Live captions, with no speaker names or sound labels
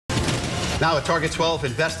Now at Target 12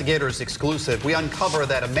 Investigators exclusive, we uncover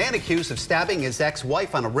that a man accused of stabbing his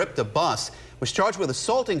ex-wife on a RIPTA bus was charged with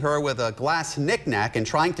assaulting her with a glass knick-knack and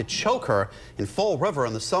trying to choke her in Fall River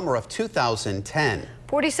in the summer of 2010.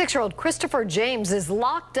 46-year-old Christopher James is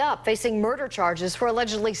locked up facing murder charges for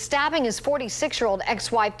allegedly stabbing his 46-year-old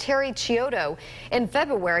ex-wife Terry Chiodo in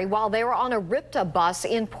February while they were on a RIPTA bus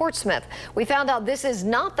in Portsmouth. We found out this is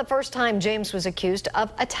not the first time James was accused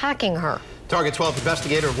of attacking her. Target 12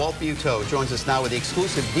 investigator Walt Buteau joins us now with the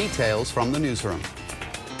exclusive details from the newsroom.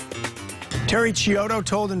 Terry Chiodo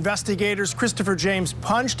told investigators Christopher James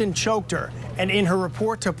punched and choked her, and in her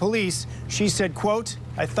report to police, she said, quote,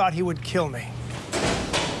 "I thought he would kill me."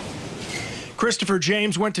 Christopher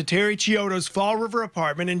James went to Terry Chiodo's Fall River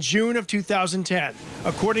apartment in June of 2010,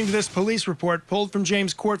 according to this police report pulled from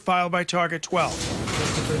James' court file by Target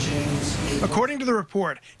 12. According to the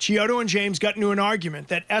report, Chiodo and James got into an argument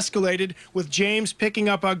that escalated with James picking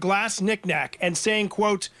up a glass knick-knack and saying,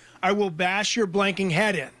 quote, "I will bash your blanking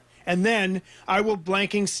head in, and then I will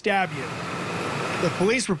blanking stab you." The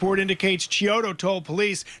police report indicates Chiodo told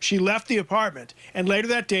police she left the apartment and later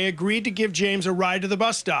that day agreed to give James a ride to the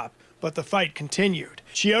bus stop. But the fight continued.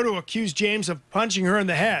 Chiodo accused James of punching her in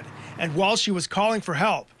the head, and while she was calling for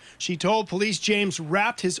help, she told police James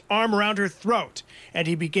wrapped his arm around her throat, and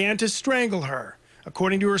he began to strangle her,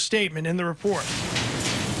 according to her statement in the report.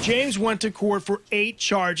 James went to court for 8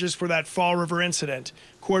 charges for that Fall River incident.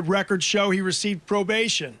 Court records show he received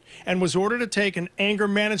probation and was ordered to take an anger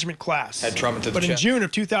management class. But in June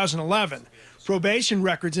of 2011, probation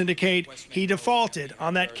records indicate he defaulted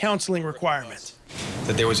on that counseling requirement.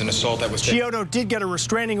 That there was an assault that was... Chiodo did get a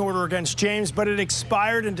restraining order against James, but it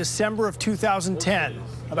expired in December of 2010,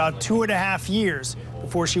 about 2.5 years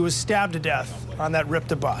before she was stabbed to death on that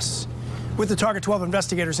RIPTA bus. With the Target 12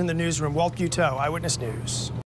 investigators in the newsroom, Walt Buteau, Eyewitness News.